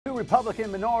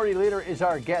Republican Minority Leader is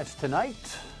our guest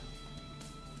tonight.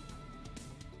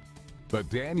 The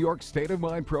Dan Yorke State of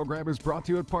Mind program is brought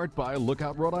to you in part by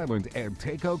Lookout Rhode Island and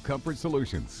Takeo Comfort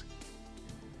Solutions.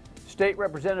 State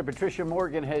Representative Patricia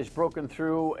Morgan has broken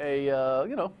through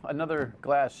another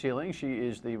glass ceiling. She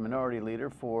is the minority leader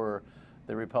for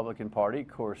the Republican Party. Of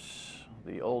course,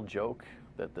 the old joke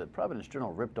that the Providence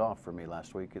Journal ripped off for me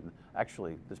last week, and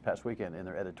actually this past weekend in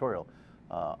their editorial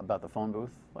about the phone booth.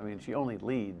 I mean, she only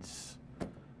leads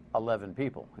 11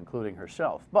 people, including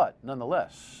herself. But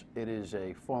nonetheless, it is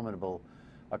a formidable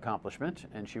accomplishment,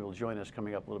 and she will join us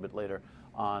coming up a little bit later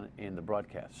on in the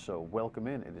broadcast. So welcome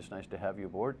in. It is nice to have you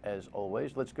aboard, as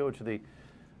always. Let's go to the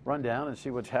rundown and see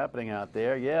what's happening out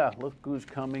there. Yeah, look who's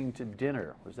coming to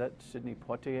dinner. Was that Sidney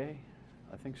Poitier?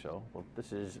 I think so. Well,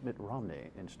 this is Mitt Romney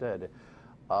instead.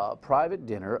 Private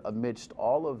dinner amidst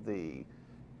all of the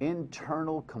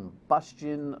internal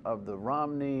combustion of the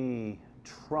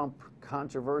Romney-Trump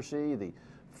controversy, the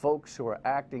folks who are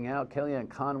acting out, Kellyanne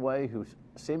Conway, who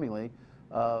seemingly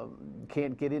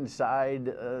can't get inside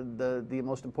the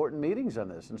most important meetings on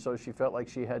this. And so she felt like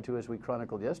she had to, as we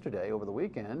chronicled yesterday over the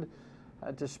weekend,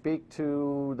 had to speak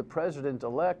to the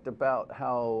president-elect about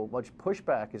how much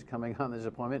pushback is coming on this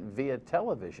appointment via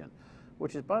television,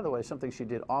 which is, by the way, something she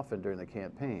did often during the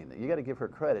campaign. You got to give her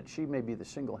credit. She may be the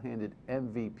single-handed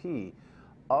MVP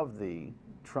of the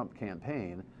Trump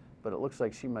campaign, but it looks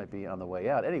like she might be on the way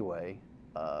out. Anyway,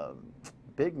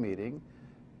 big meeting,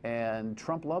 and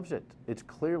Trump loves it. It's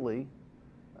clearly,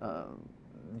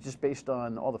 just based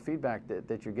on all the feedback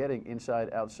that you're getting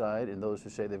inside, outside, and those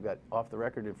who say they've got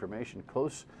off-the-record information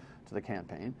close to the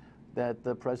campaign, that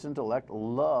the president-elect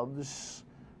loves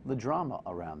the drama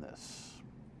around this.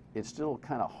 It's still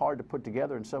kind of hard to put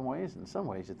together in some ways. In some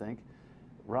ways, you think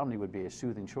Romney would be a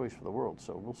soothing choice for the world.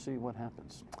 So we'll see what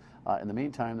happens. In the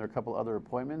meantime, there are a couple other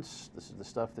appointments. This is the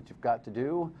stuff that you've got to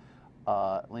do.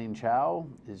 Lane Chow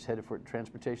is headed for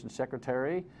Transportation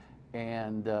Secretary,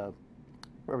 and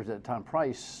Representative Tom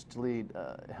Price to lead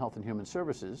Health and Human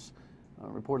Services.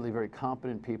 Reportedly very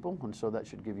competent people, and so that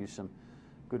should give you some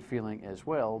good feeling as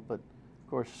well. But of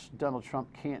course, Donald Trump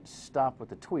can't stop with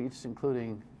the tweets,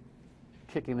 including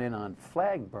kicking in on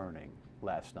flag burning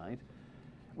last night.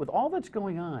 With all that's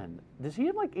going on, does he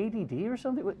have like ADD or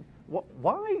something?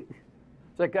 Why?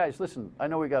 It's like, guys, listen, I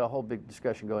know we got a whole big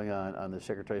discussion going on the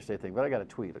Secretary of State thing, but I got a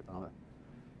tweet on it.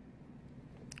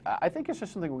 I think it's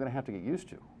just something we're going to have to get used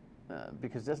to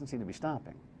because it doesn't seem to be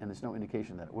stopping, and there's no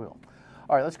indication that it will.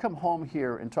 All right, let's come home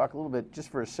here and talk a little bit just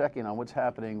for a second on what's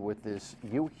happening with this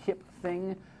UHIP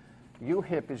thing.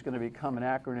 UHIP is going to become an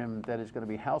acronym that is going to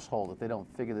be household if they don't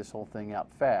figure this whole thing out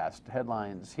fast.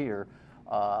 Headlines here,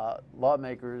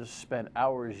 lawmakers spent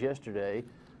hours yesterday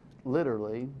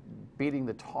literally beating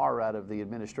the tar out of the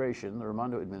administration, the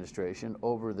Raimondo administration,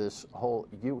 over this whole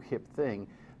UHIP thing.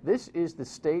 This is the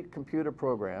state computer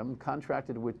program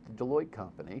contracted with the Deloitte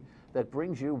company that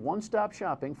brings you one-stop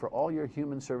shopping for all your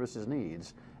human services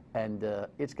needs, and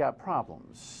it's got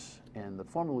problems. And the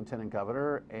former lieutenant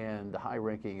governor and the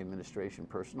high-ranking administration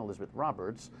person, Elizabeth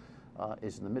Roberts,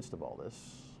 is in the midst of all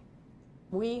this.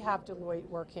 We have Deloitte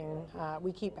working.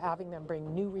 We keep having them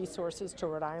bring new resources to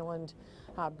Rhode Island,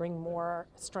 bring more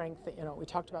strength. You know, we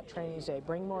talked about training today.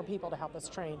 Bring more people to help us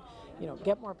train. You know,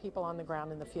 get more people on the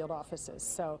ground in the field offices.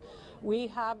 So we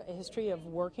have a history of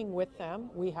working with them.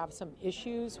 We have some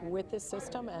issues with this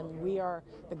system, and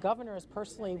the governor is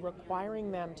personally requiring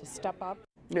them to step up.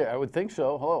 Yeah, I would think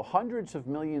so. Hello, hundreds of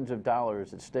millions of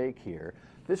dollars at stake here.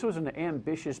 This was an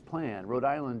ambitious plan. Rhode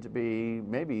Island to be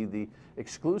maybe the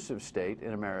exclusive state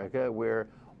in America where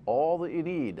all that you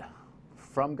need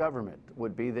from government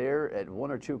would be there at 1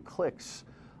 or 2 clicks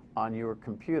on your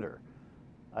computer.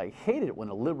 I hate it when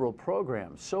a liberal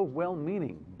program, so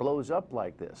well-meaning, blows up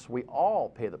like this. We all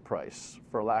pay the price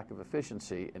for a lack of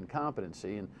efficiency and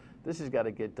competency, and this has got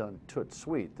to get done toot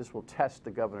sweet. This will test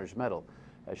the governor's mettle,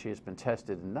 as she has been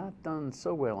tested and not done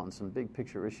so well on some big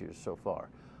picture issues so far.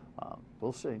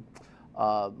 We'll see.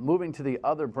 Moving to the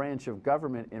other branch of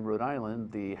government in Rhode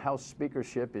Island, the House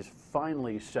speakership is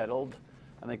finally settled.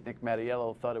 I think Nick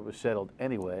Mattiello thought it was settled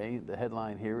anyway. The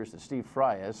headline here is that Steve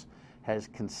Frias has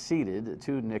conceded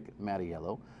to Nick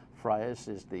Mattiello. Frias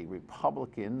is the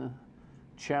Republican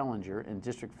challenger in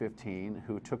District 15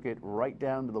 who took it right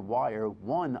down to the wire,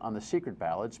 won on the secret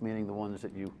ballots, meaning the ones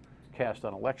that you cast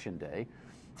on Election Day,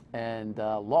 and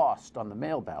lost on the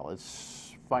mail ballots.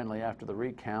 Finally, after the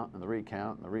recount and the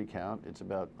recount and the recount, it's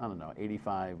about, I don't know,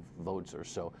 85 votes or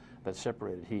so that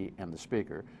separated he and the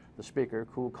Speaker. The Speaker,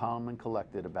 cool, calm, and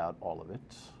collected about all of it.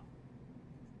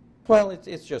 Well,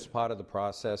 it's just part of the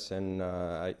process, and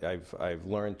I've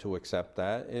learned to accept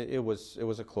that. It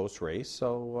was a close race,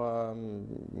 so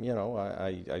you know,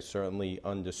 I certainly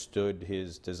understood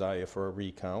his desire for a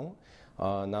recount.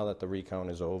 Now that the recount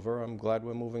is over, I'm glad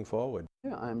we're moving forward.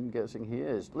 Yeah, I'm guessing he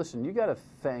is. Listen, you got to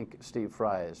thank Steve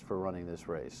Fries for running this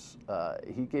race.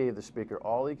 He gave the speaker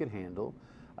all he could handle.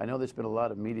 I know there's been a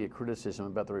lot of media criticism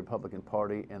about the Republican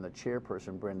Party and the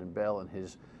chairperson, Brendan Bell, and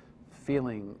his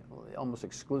feeling almost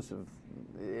exclusive.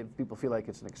 People feel like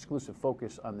it's an exclusive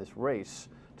focus on this race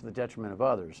to the detriment of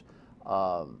others.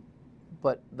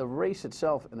 But the race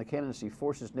itself and the candidacy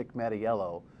forces Nick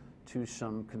Mattiello to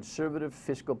some conservative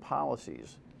fiscal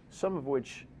policies, some of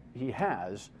which he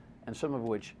has and some of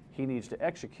which he needs to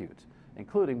execute,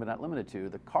 including but not limited to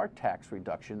the car tax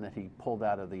reduction that he pulled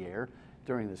out of the air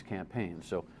during this campaign.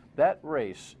 So that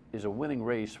race is a winning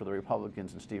race for the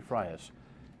Republicans and Steve Fries,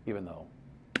 even though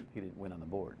he didn't win on the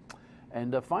board.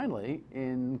 And finally,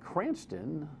 in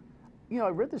Cranston, you know,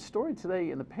 I read this story today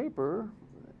in the paper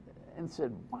and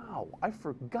said, wow, I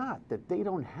forgot that they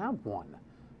don't have one,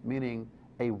 meaning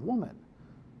a woman.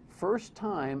 First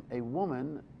time a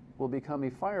woman will become a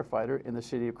firefighter in the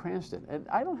city of Cranston. And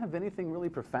I don't have anything really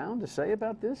profound to say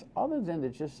about this other than to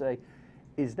just say,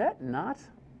 is that not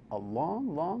a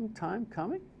long, long time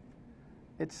coming?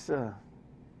 It's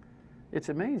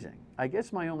amazing. I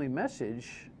guess my only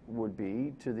message would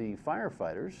be to the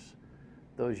firefighters,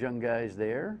 those young guys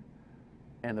there,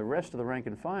 and the rest of the rank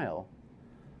and file,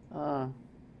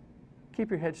 keep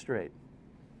your head straight.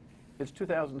 It's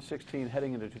 2016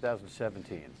 heading into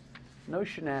 2017. No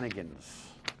shenanigans.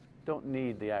 Don't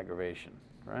need the aggravation,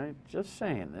 right? Just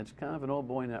saying. It's kind of an old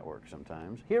boy network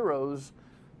sometimes. Heroes,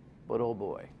 but old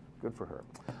boy. Good for her.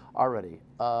 Alrighty.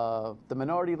 The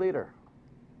Minority Leader,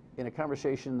 in a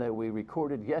conversation that we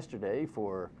recorded yesterday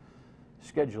for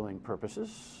scheduling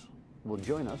purposes, will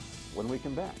join us when we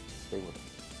come back. Stay with us.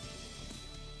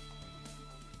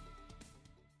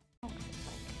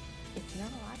 It's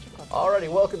neurological.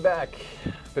 Alrighty, welcome back.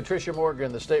 Patricia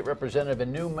Morgan, the state representative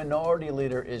and new Minority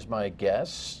Leader, is my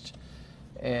guest.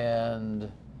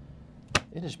 And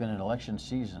it has been an election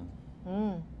season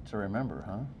to remember,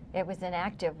 huh? It was an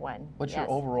active one. What's your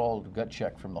overall gut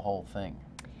check from the whole thing?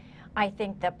 I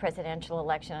think the presidential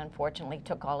election, unfortunately,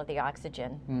 took all of the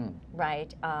oxygen,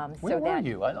 right? Where were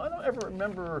you? I don't ever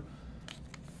remember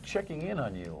checking in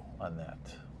on you on that.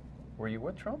 Were you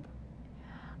with Trump?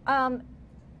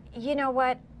 You know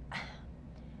what?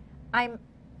 I'm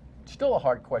still a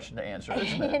hard question to answer,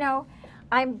 isn't it? You know,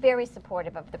 I'm very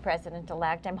supportive of the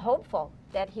president-elect. I'm hopeful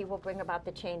that he will bring about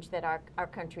the change that our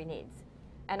country needs.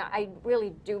 And I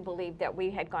really do believe that we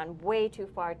had gone way too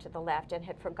far to the left and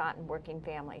had forgotten working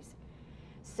families.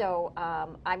 So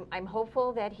I'm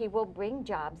hopeful that he will bring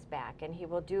jobs back and he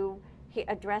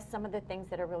address some of the things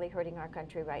that are really hurting our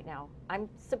country right now. I'm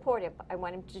supportive. I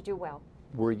want him to do well.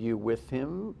 Were you with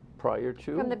him prior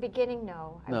to? From the beginning,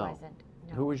 no, I wasn't.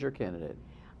 No. Who was your candidate?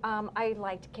 I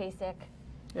liked Kasich.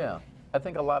 Yeah, I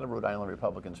think a lot of Rhode Island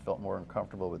Republicans felt more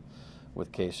uncomfortable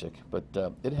with Kasich, but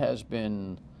it has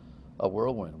been a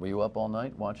whirlwind. Were you up all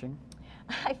night watching?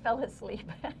 I fell asleep.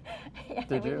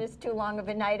 Did you? It was just too long of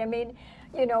a night. I mean,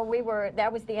 you know,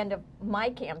 that was the end of my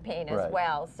campaign as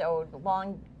well, so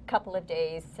long couple of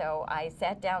days. So I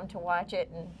sat down to watch it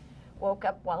and woke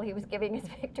up while he was giving his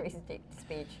victory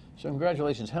speech. So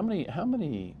congratulations. How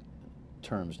many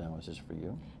terms now is this for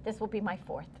you? This will be my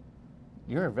 4th.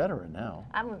 You're a veteran now.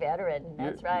 I'm a veteran,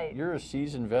 that's right. You're a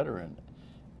seasoned veteran.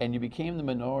 And you became the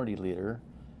Minority Leader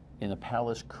in a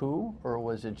palace coup, or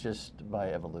was it just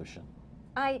by evolution?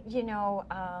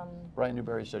 Brian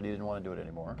Newberry said he didn't want to do it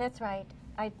anymore. That's right.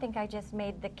 I think I just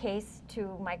made the case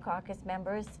to my caucus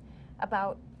members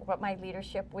about what my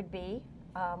leadership would be,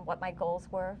 what my goals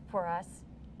were for us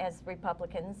as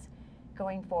Republicans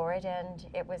going forward, and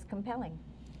it was compelling.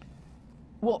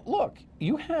 Well, look,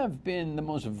 you have been the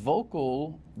most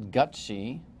vocal,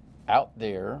 gutsy, out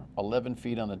there, 11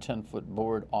 feet on the 10-foot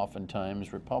board,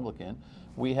 oftentimes Republican.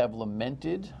 We have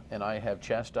lamented, and I have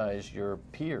chastised your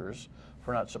peers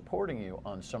for not supporting you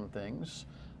on some things.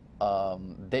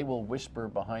 They will whisper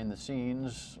behind the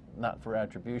scenes, not for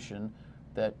attribution,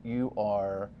 that you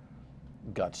are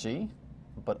gutsy,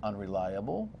 but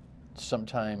unreliable,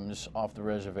 sometimes off the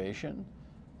reservation,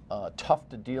 tough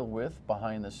to deal with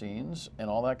behind the scenes, and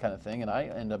all that kind of thing. And I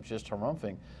end up just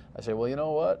harumphing. I say, well, you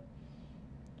know what?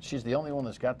 She's the only one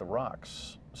that's got the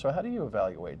rocks. So how do you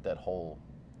evaluate that whole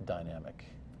dynamic?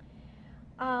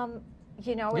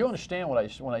 You know, you understand when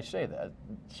I say that?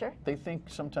 Sure. They think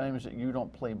sometimes that you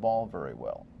don't play ball very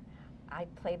well. I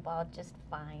play ball just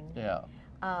fine. Yeah.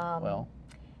 Well,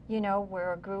 you know,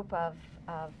 we're a group of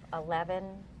 11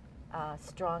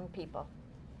 strong people,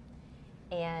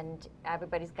 and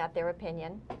everybody's got their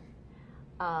opinion.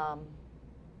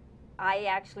 I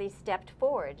actually stepped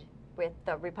forward with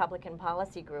the Republican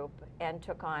policy group and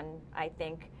took on, I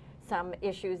think, some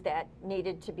issues that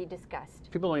needed to be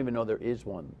discussed. People don't even know there is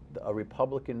one, a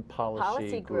Republican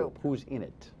policy group. Who's in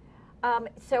it?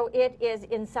 So it is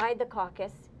inside the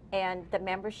caucus, and the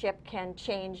membership can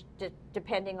change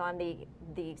depending on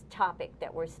the topic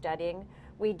that we're studying.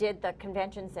 We did the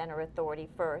Convention Center Authority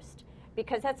first,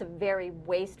 because that's a very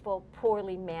wasteful,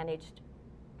 poorly managed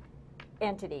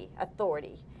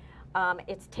authority.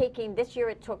 It's taking, this year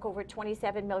it took over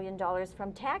 $27 million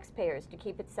from taxpayers to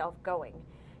keep itself going.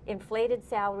 Inflated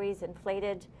salaries,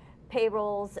 inflated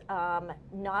payrolls,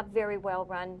 not very well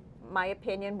run, my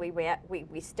opinion. We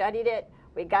studied it,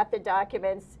 we got the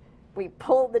documents, we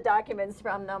pulled the documents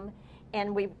from them,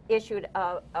 and we issued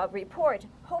a report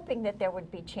hoping that there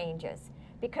would be changes,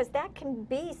 because that can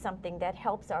be something that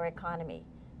helps our economy.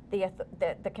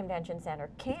 The convention center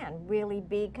can really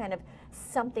be kind of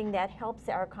something that helps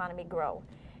our economy grow,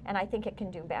 and I think it can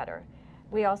do better.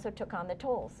 We also took on the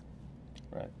tolls.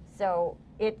 Right. So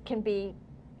it can be,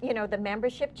 you know, the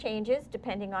membership changes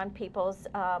depending on people's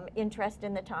interest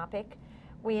in the topic.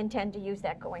 We intend to use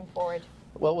that going forward.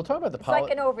 Well, we'll talk about the It's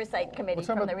like an oversight committee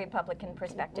from the Republican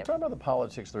perspective. We'll talk about the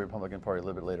politics of the Republican Party a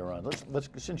little bit later on. Let's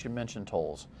since you mentioned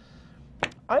tolls,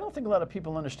 I don't think a lot of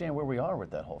people understand where we are with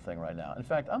that whole thing right now. In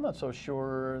fact, I'm not so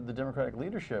sure the Democratic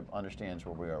leadership understands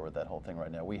where we are with that whole thing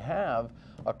right now. We have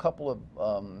a couple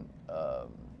of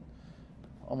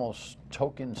almost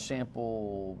token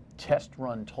sample test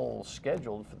run tolls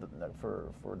scheduled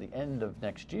for the end of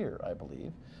next year, I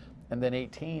believe, and then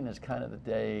 18 is kind of the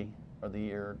day or the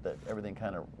year that everything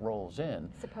kind of rolls in.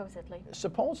 Supposedly.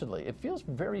 Supposedly. It feels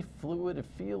very fluid. It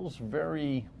feels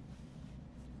very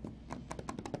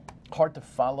hard to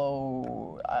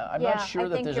follow. I'm not sure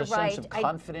that there's a sense of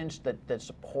confidence that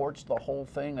supports the whole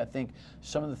thing. I think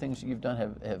some of the things that you've done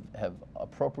have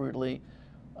appropriately,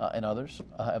 and others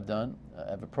have done,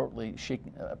 have appropriately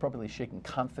shaken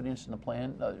confidence in the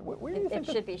plan. Where do you think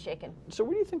it should be shaken. So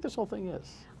where do you think this whole thing is?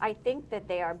 I think that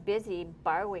they are busy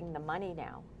borrowing the money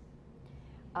now.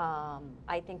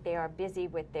 I think they are busy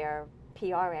with their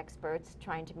PR experts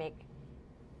trying to make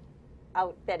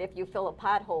out that if you fill a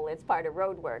pothole, it's part of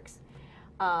roadworks.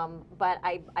 But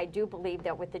I do believe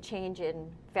that with the change in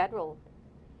federal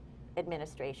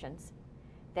administrations,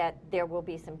 that there will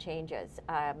be some changes.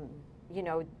 You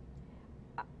know,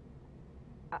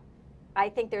 I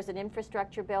think there's an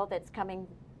infrastructure bill that's coming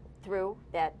through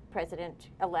that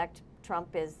President-elect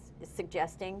Trump is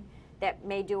suggesting that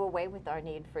may do away with our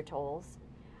need for tolls.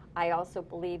 I also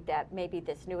believe that maybe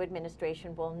this new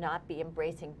administration will not be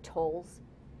embracing tolls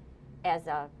as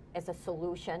a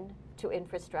solution to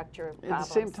infrastructure problems. At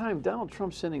the same time, Donald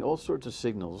Trump's sending all sorts of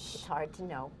signals. It's hard to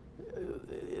know.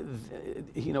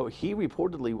 You know, he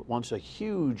reportedly wants a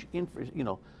huge,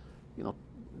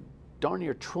 darn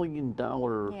near $1 trillion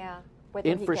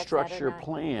infrastructure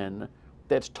plan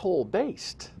that's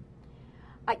toll-based.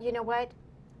 You know what?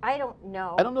 I don't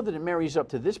know. I don't know that it marries up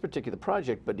to this particular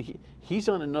project, but he's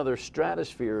on another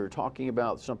stratosphere talking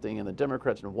about something, and the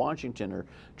Democrats in Washington are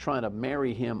trying to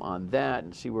marry him on that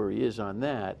and see where he is on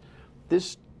that.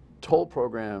 This toll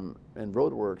program and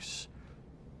roadworks,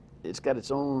 it's got its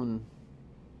own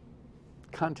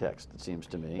context, it seems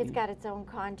to me. It's got its own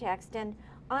context, and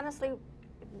honestly,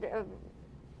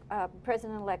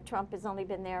 President-elect Trump has only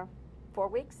been there 4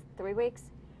 weeks, 3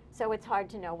 weeks, so it's hard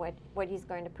to know what he's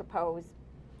going to propose.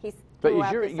 He's but threw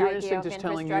out your this idea instinct of is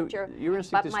telling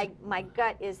you, my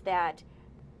gut is that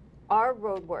our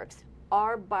roadworks,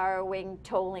 our borrowing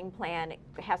tolling plan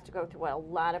has to go through a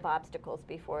lot of obstacles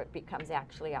before it becomes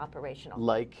actually operational.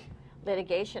 Like?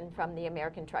 Litigation from the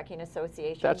American Trucking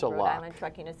Association, that's a Rhode lock. Island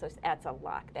Trucking Association. That's a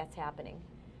lock. That's happening.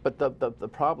 But the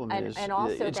problem is, and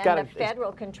also it's then got the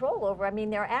federal control over. I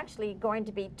mean, they're actually going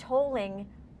to be tolling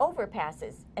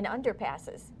overpasses and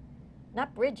underpasses,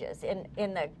 not bridges. In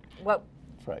the what?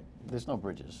 Right. There's no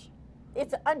bridges.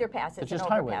 It's underpasses it's just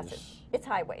and overpasses. Highways. It's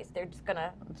highways. They're just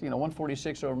gonna. It's,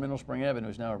 146 over Middle Spring Avenue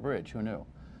is now a bridge. Who knew?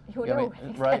 Who knew? I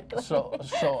mean, right. So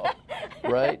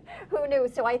right. Who knew?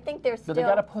 So I think there's still. So they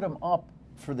got to put them up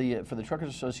for the Truckers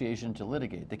Association to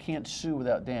litigate. They can't sue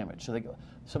without damage. So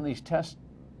some of these test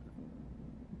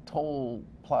toll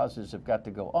plazas have got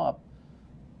to go up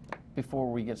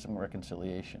before we get some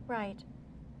reconciliation. Right.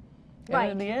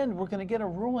 And in the end, we're going to get a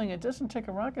ruling. It doesn't take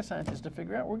a rocket scientist to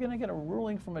figure out. We're going to get a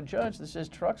ruling from a judge that says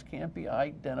trucks can't be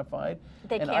identified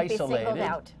and isolated. Be singled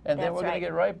out. And then we're going to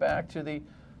get right back to the,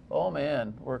 oh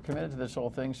man, we're committed to this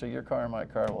whole thing, so your car and my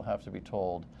car will have to be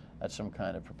tolled. at some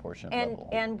kind of proportionate level.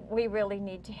 And we really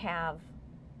need to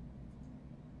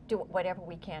do whatever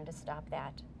we can to stop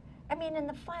that. I mean, in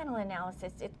the final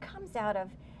analysis, it comes out of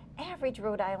average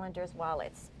Rhode Islanders'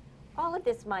 wallets. All of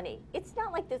this money, it's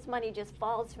not like this money just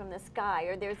falls from the sky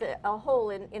or there's a hole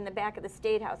in the back of the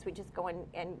State House we just go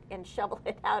and shovel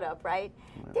it out of, right?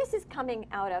 This is coming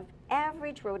out of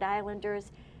average Rhode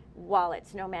Islanders'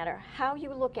 wallets, no matter how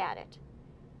you look at it.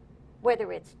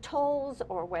 Whether it's tolls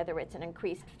or whether it's an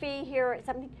increased fee here or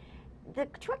something. The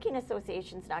Trucking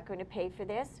Association's not going to pay for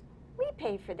this. We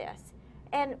pay for this.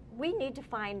 And we need to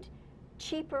find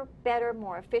cheaper, better,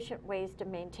 more efficient ways to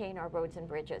maintain our roads and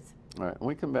bridges. All right, when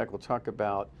we come back, we'll talk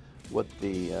about what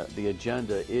the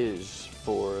agenda is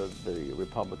for the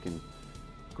Republican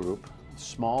group.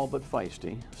 Small but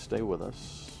feisty. Stay with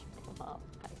us.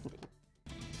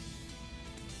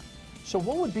 So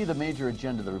what would be the major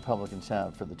agenda the Republicans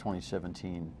have for the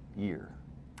 2017 year?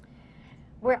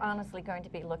 We're honestly going to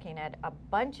be looking at a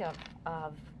bunch of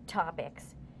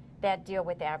topics that deal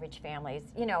with average families.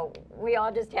 You know, we all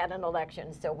just had an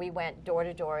election, so we went door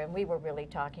to door and we were really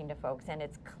talking to folks, and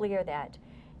it's clear that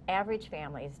average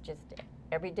families, just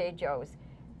everyday Joes,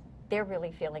 they're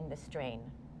really feeling the strain.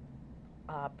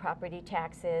 Property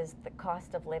taxes, the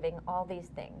cost of living, all these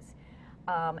things,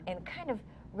 and kind of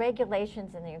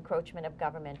regulations and the encroachment of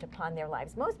government upon their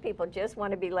lives. Most people just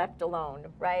want to be left alone,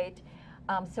 right?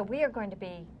 So we are going to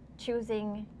be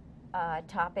choosing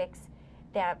topics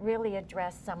that really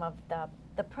address some of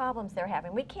the problems they're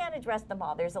having. We can't address them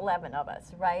all. There's 11 of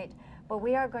us, right? But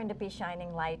we are going to be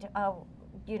shining light,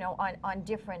 you know, on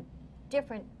different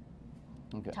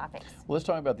topics. Well, let's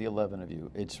talk about the 11 of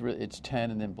you. It's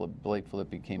 10, and then Blake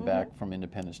Filippi came back from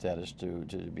independent status to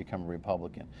become a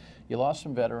Republican. You lost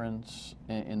some veterans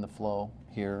in the flow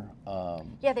here.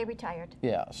 Yeah, they retired.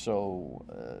 Yeah, so,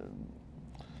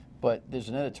 but there's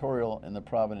an editorial in the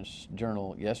Providence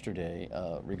Journal yesterday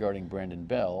regarding Brandon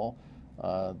Bell,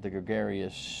 the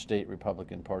gregarious state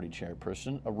Republican Party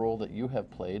chairperson, a role that you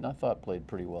have played, and I thought played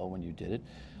pretty well when you did it.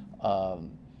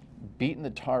 Beating the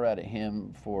tar out of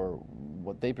him for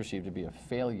what they perceive to be a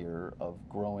failure of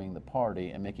growing the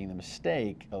party and making the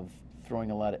mistake of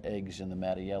throwing a lot of eggs in the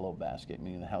Mattiello basket,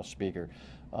 meaning the House Speaker,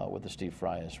 with the Steve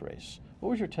Frias race. What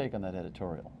was your take on that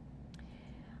editorial?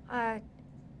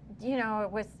 You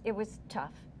know, it was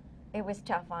tough. It was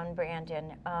tough on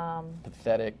Brandon.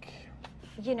 Pathetic.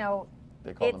 You know,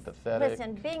 they call him pathetic.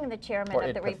 Listen, being the chairman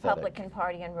of the Republican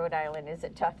Party in Rhode Island is a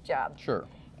tough job. Sure.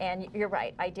 And you're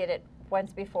right. I did it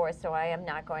once before, so I'm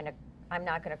not going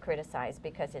to criticize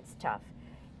because it's tough.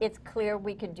 It's clear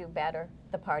we can do better.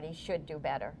 The party should do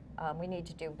better. We need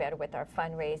to do better with our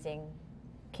fundraising,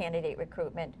 candidate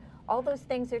recruitment. All those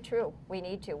things are true. We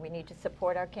need to. We need to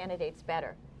support our candidates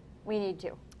better. We need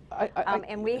to.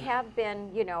 And we have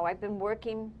been, you know, I've been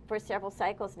working for several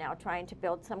cycles now trying to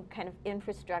build some kind of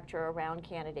infrastructure around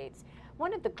candidates.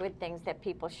 One of the good things that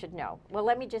people should know, well,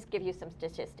 let me just give you some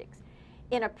statistics.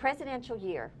 In a presidential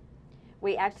year,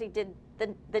 we actually did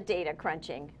the data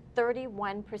crunching.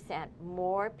 31%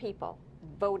 more people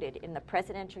voted in the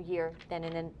presidential year than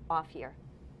in an off year.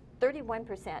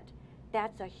 31%.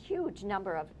 That's a huge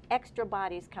number of extra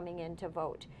bodies coming in to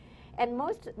vote. And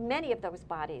many of those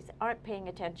bodies aren't paying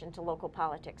attention to local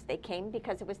politics. They came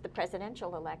because it was the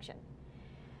presidential election.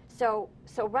 So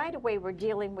right away we're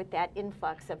dealing with that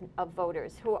influx of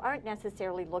voters who aren't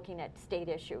necessarily looking at state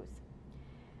issues.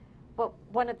 But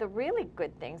one of the really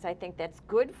good things I think that's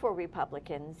good for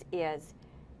Republicans is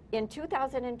in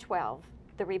 2012,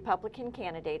 the Republican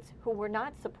candidates who were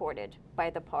not supported by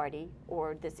the party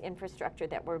or this infrastructure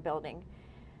that we're building,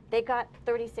 they got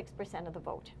 36% of the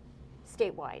vote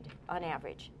statewide on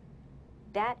average.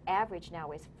 That average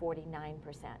now is 49%.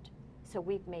 So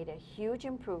we've made a huge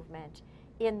improvement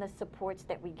in the supports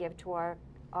that we give to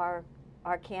our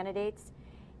candidates,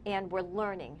 and we're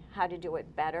learning how to do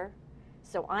it better.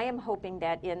 So I am hoping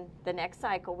that in the next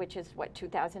cycle, which is what,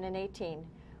 2018,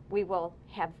 we will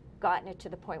have gotten it to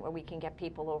the point where we can get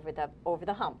people over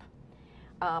the hump.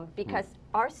 Because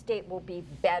our state will be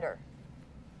better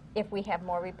if we have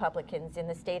more Republicans in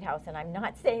the State House. And I'm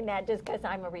not saying that just because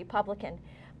I'm a Republican,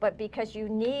 but because you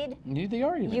need the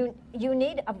argument. You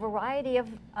need a variety of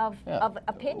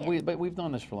opinions. But we've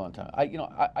done this for a long time.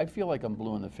 I feel like I'm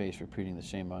blue in the face repeating the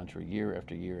same mantra year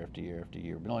after year after year after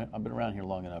year. I've been around here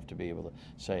long enough to be able to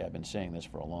say I've been saying this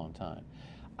for a long time.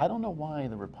 I don't know why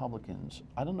the Republicans,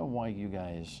 I don't know why you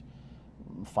guys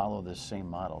follow this same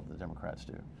model the Democrats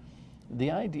do. The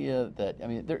idea that, I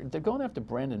mean, they're going after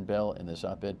Brandon Bell in this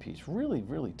op-ed piece, really,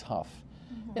 really tough.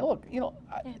 And look, Yeah,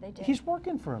 they do. he's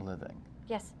working for a living.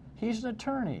 Yes. He's an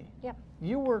attorney. Yep.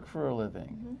 You work for a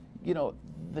living. You know,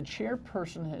 the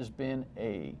chairperson has been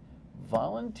a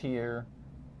volunteer,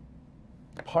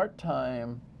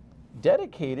 part-time,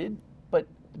 dedicated,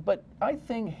 but I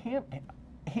think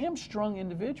hamstrung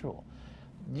individual.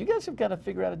 You guys have got to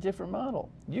figure out a different model.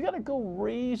 You got to go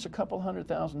raise a couple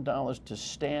 $100,000 to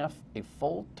staff a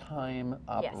full-time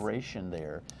operation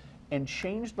there and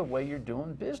change the way you're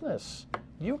doing business.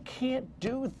 You can't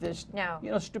do this. No.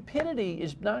 You know, stupidity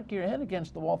is knocking your head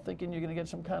against the wall thinking you're going to get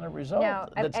some kind of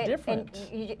result that's different.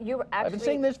 And you actually, I've been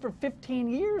saying this for 15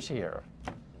 years here.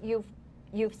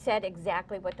 You've said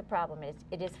exactly what the problem is.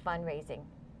 It is fundraising.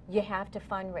 You have to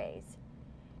fundraise.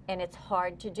 And it's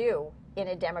hard to do in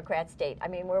a Democrat state. I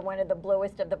mean, we're one of the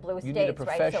bluest of the blue states, You need a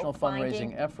professional right? So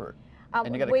fundraising effort.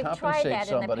 And you got to we've tried compensate that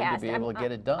in the somebody to past. be able to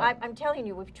get it done. I'm telling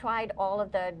you, we've tried all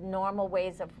of the normal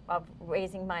ways of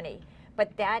raising money.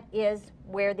 But that is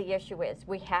where the issue is.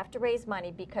 We have to raise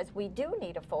money because we do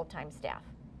need a full-time staff.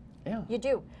 Yeah. You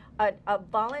do. A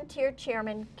volunteer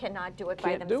chairman cannot do it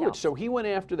by themselves. Can't do it. So he went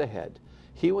after the head.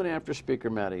 He went after Speaker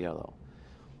Mattiello.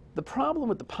 The problem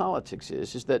with the politics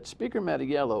is that Speaker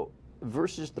Mattiello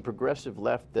versus the progressive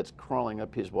left that's crawling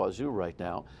up his wazoo right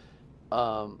now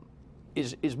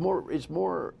is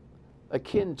more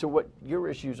akin to what your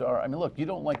issues are. I mean, look, you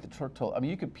don't like the total. I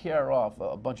mean, you could PR off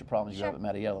a bunch of problems you have with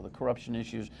Mattiello, the corruption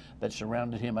issues that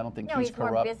surrounded him. I don't think he's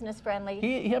corrupt. More business friendly.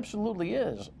 He absolutely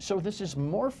is. So this is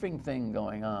morphing thing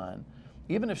going on.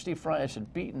 Even if Steve Frias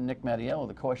had beaten Nick Mattiello,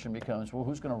 the question becomes, well,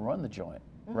 who's going to run the joint,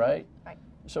 right? Right.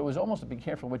 So it was almost a be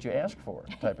careful what you ask for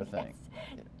type of thing.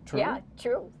 True? Yeah,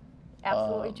 true.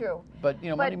 Absolutely true. But, you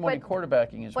know, Monday morning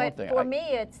quarterbacking is one thing. But for me,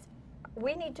 it's,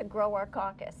 we need to grow our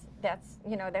caucus. That's,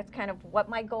 you know, that's kind of what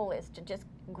my goal is, to just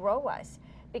grow us.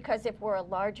 Because if we're a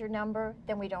larger number,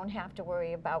 then we don't have to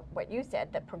worry about what you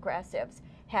said, the progressives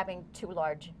having too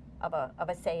large of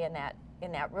a say in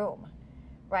that room,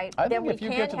 right? I then think we if you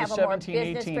can get to the have a 17, more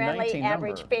 18, business-friendly, 19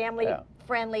 average number,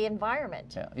 family-friendly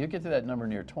environment. Yeah, you get to that number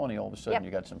near 20, all of a sudden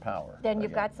you got some power. Then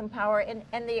you've got some power and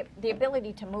the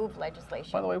ability to move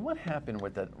legislation. By the way, what happened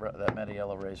with that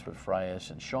Mattiello race with Frias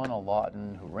and Shauna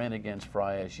Lawton, who ran against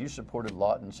Frias? You supported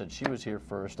Lawton, said she was here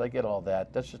first. I get all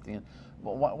that. That's just the end.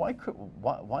 Well,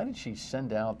 why did she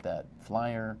send out that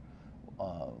flyer?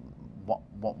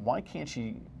 Why can't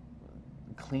she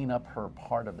clean up her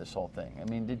part of this whole thing? I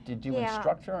mean, did you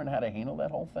instruct her on how to handle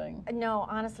that whole thing? No,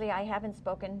 honestly, I haven't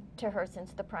spoken to her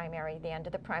since the primary, the end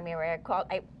of the primary.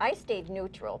 I stayed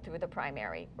neutral through the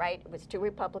primary, right? It was 2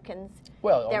 Republicans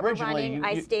that were running.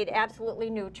 I stayed absolutely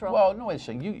neutral. Well, no, wait a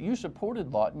second. You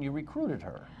supported Lawton. You recruited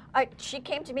her. She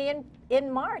came to me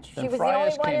in March. Then she was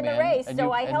Frias the only one in the race,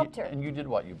 so I helped her. And you did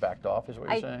what? You backed off, is what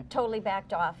you're saying? I totally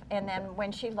backed off. And then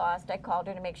when she lost, I called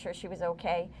her to make sure she was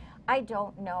okay. I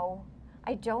don't know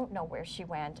where she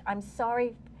went. I'm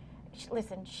sorry.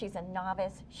 Listen, she's a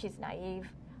novice. She's naive.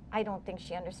 I don't think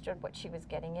she understood what she was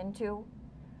getting into.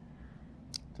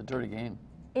 It's a dirty game.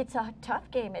 It's a tough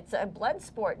game. It's a blood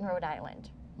sport in Rhode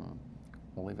Island.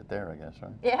 We'll leave it there, I guess,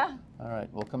 right? Yeah. All right.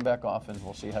 We'll come back off and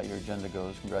we'll see how your agenda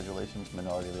goes. Congratulations,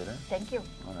 Minority Leader. Thank you.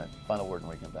 All right. Final word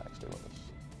when we come back. Stay with us.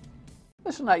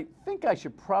 Listen, I think I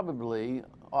should probably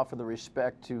offer the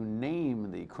respect to name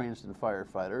the Cranston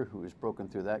firefighter who has broken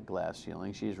through that glass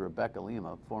ceiling. She's Rebecca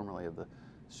Lima, formerly of the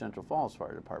Central Falls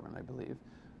Fire Department, I believe.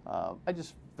 I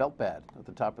just felt bad at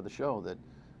the top of the show that,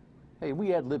 hey,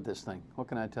 we ad-libbed this thing. What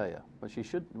can I tell you? But she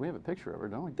should, we have a picture of her,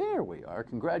 don't we? There we are.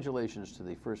 Congratulations to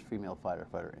the first female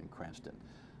firefighter in Cranston.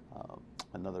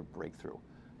 Another breakthrough.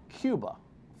 Cuba,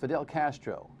 Fidel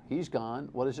Castro, he's gone.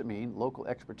 What does it mean? Local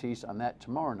expertise on that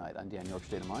tomorrow night on Dan Yorke's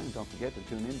State of Mind. And don't forget to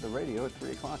tune in to the radio at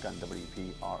 3 o'clock on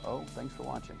WPRO. Thanks for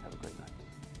watching. Have a great night.